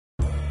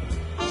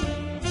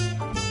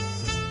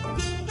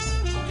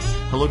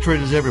Hello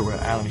traders everywhere,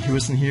 Adam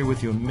Hewison here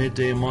with your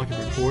midday market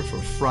report for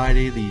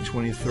Friday the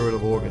 23rd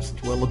of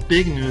August. Well, the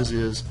big news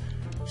is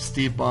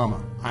Steve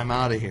Ballmer, I'm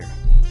out of here.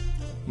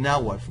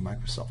 Now what for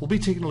Microsoft? We'll be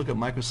taking a look at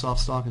Microsoft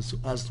stock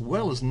as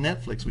well as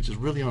Netflix, which is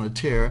really on a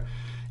tear,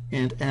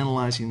 and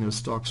analyzing those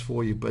stocks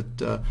for you. But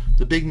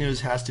the big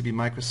news has to be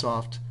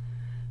Microsoft.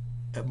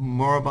 A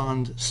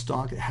moribund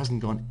stock. It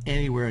hasn't gone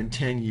anywhere in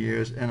 10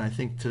 years, and I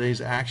think today's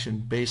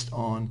action based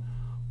on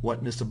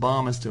what Mr.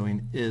 Ballmer is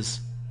doing is,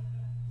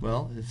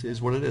 well, it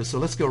is what it is. So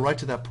let's go right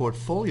to that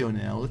portfolio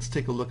now. Let's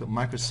take a look at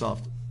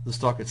Microsoft, the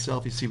stock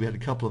itself. You see we had a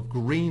couple of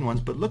green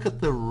ones, but look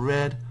at the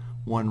red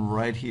one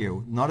right here.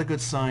 Not a good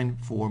sign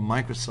for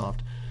Microsoft.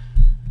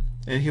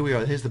 And here we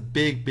are. Here's the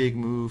big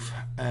move.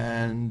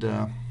 And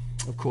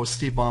of course,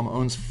 Steve Ballmer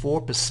owns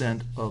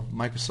 4% of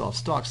Microsoft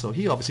stock, so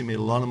he obviously made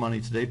a lot of money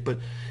today, but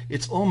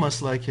it's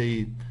almost like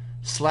a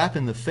slap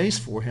in the face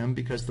for him,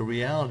 because the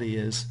reality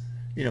is,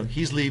 you know,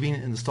 he's leaving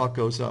and the stock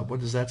goes up.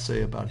 What does that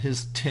say about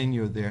his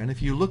tenure there? And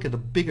if you look at a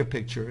bigger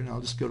picture, and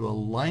I'll just go to a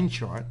line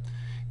chart,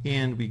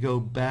 and we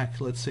go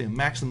back, let's say a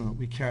maximum that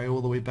we carry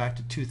all the way back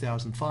to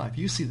 2005,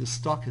 you see the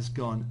stock has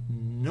gone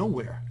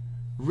nowhere,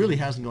 really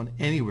hasn't gone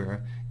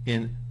anywhere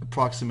in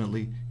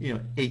approximately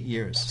 8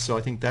 years. So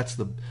I think that's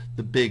the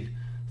big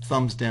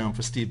thumbs down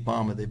for Steve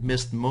Ballmer. They've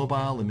missed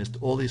mobile, they missed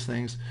all these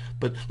things.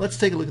 But let's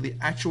take a look at the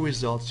actual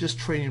results, just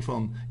trading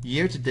from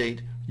year to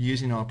date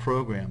using our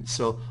program.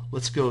 So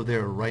let's go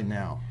there right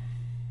now.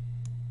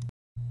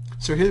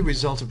 So here are the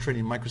results of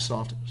trading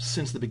Microsoft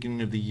since the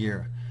beginning of the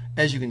year.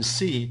 As you can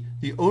see,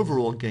 the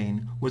overall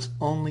gain was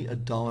only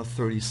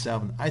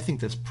 $1.37. I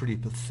think that's pretty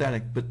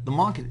pathetic, but the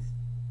market,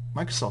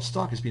 Microsoft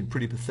stock has been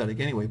pretty pathetic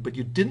anyway, but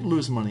you didn't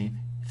lose money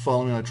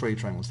following our trade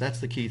triangles. That's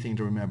the key thing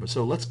to remember.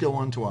 So let's go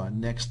on to our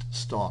next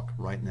stock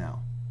right now.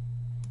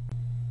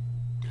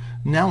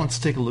 Now let's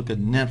take a look at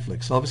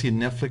Netflix. Obviously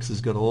Netflix has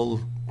got all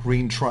the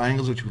green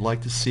triangles, which we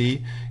like to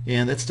see,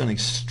 and that's done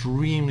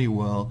extremely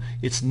well.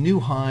 It's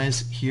new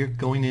highs here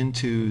going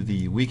into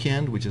the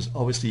weekend, which is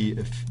obviously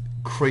a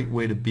great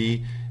way to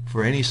be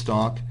for any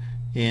stock,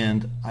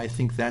 and I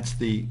think that's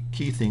the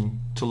key thing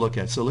to look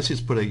at. So let's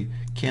just put a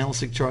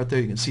candlestick chart there.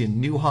 You can see a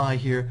new high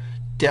here,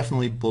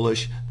 definitely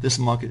bullish. This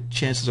market,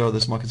 chances are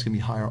this market's going to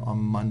be higher on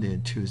Monday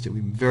and Tuesday.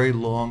 We've been very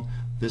long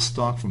this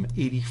stock from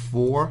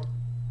 84.95.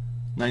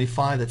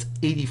 That's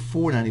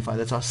 84.95.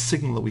 That's our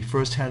signal that we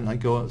first had, and I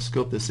go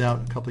scope this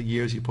out a couple of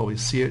years, you probably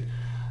see it,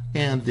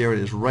 and there it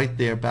is right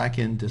there back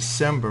in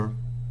December,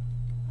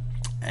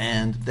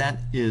 and that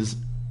is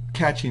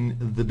catching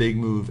the big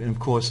move. And of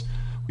course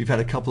we've had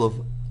a couple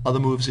of other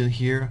moves in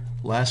here.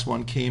 The last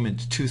one came at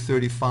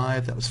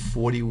 $235. That was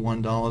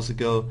 $41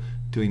 ago,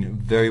 doing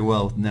very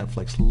well with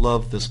Netflix.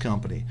 Love this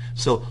company.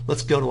 So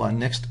let's go to our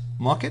next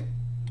market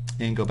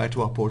and go back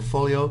to our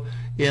portfolio,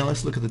 and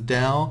let's look at the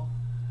Dow,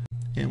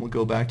 and we'll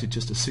go back to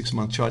just a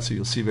 6-month chart so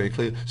you'll see very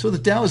clearly. So the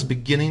Dow is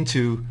beginning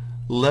to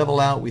level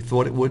out. We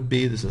thought it would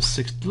be. There's a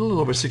little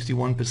over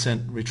 61%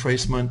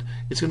 retracement.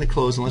 It's going to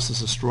close, unless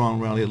it's a strong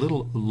rally, a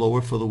little lower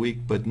for the week,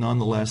 but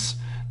nonetheless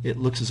it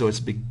looks as though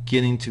it's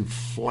beginning to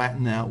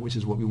flatten out, which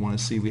is what we want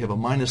to see. We have a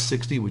minus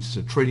 60, which is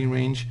a trading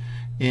range,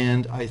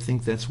 and I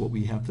think that's what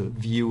we have to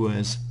view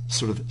as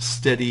sort of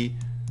steady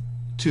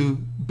to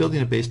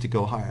building a base to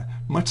go higher.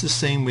 Much the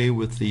same way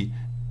with the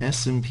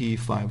S&P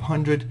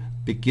 500,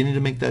 beginning to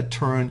make that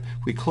turn.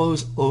 We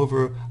close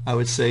over, I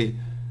would say,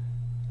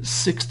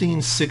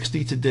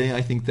 1660 today.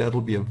 I think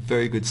that'll be a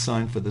very good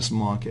sign for this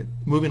market.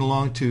 Moving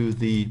along to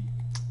the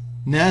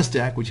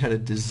NASDAQ, which had a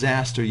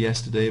disaster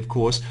yesterday, of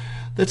course.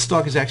 That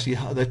stock is actually,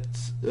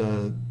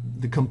 the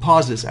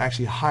composite is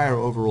actually higher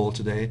overall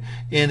today,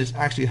 and it's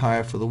actually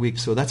higher for the week,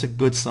 so that's a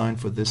good sign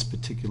for this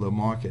particular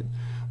market.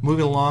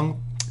 Moving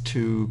along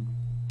to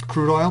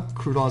crude oil.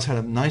 Crude oil has had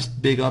a nice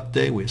big up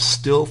day. We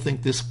still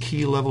think this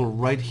key level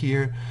right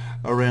here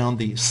around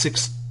the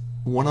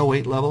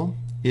 6108 level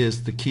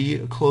is the key.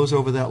 Close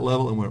over that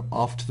level and we're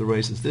off to the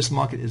races. This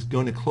market is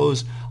going to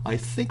close, I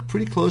think,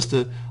 pretty close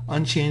to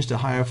unchanged to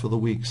higher for the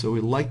week. So we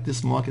like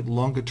this market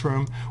longer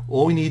term.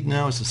 All we need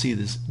now is to see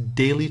this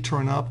daily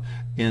turn up,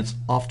 and it's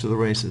off to the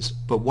races.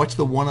 But watch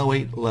the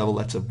 108 level.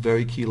 That's a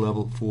very key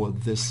level for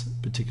this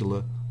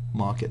particular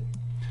market.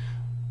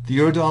 The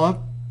euro dollar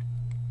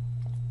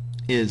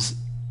is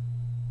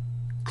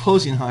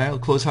closing higher,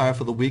 close higher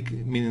for the week,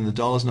 meaning the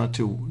dollar's not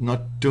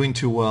doing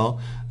too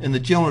well, and the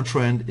general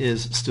trend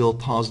is still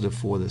positive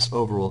for this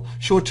overall.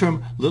 Short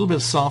term, a little bit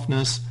of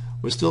softness.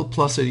 We're still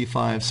plus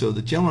 85, so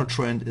the general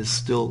trend is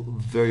still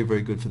very,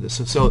 very good for this.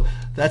 So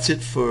that's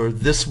it for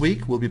this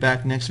week. We'll be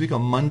back next week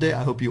on Monday.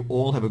 I hope you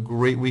all have a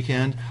great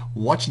weekend.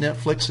 Watch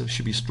Netflix. It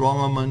should be strong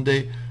on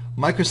Monday.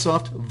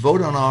 Microsoft,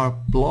 vote on our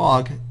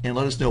blog and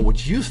let us know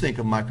what you think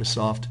of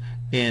Microsoft,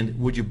 and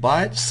would you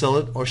buy it, sell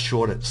it, or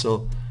short it.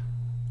 So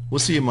we'll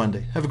see you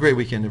Monday. Have a great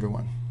weekend,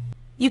 everyone.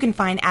 You can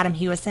find Adam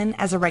Hewison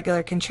as a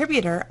regular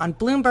contributor on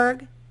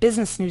Bloomberg,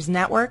 Business News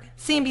Network,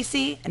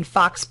 CNBC, and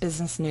Fox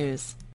Business News.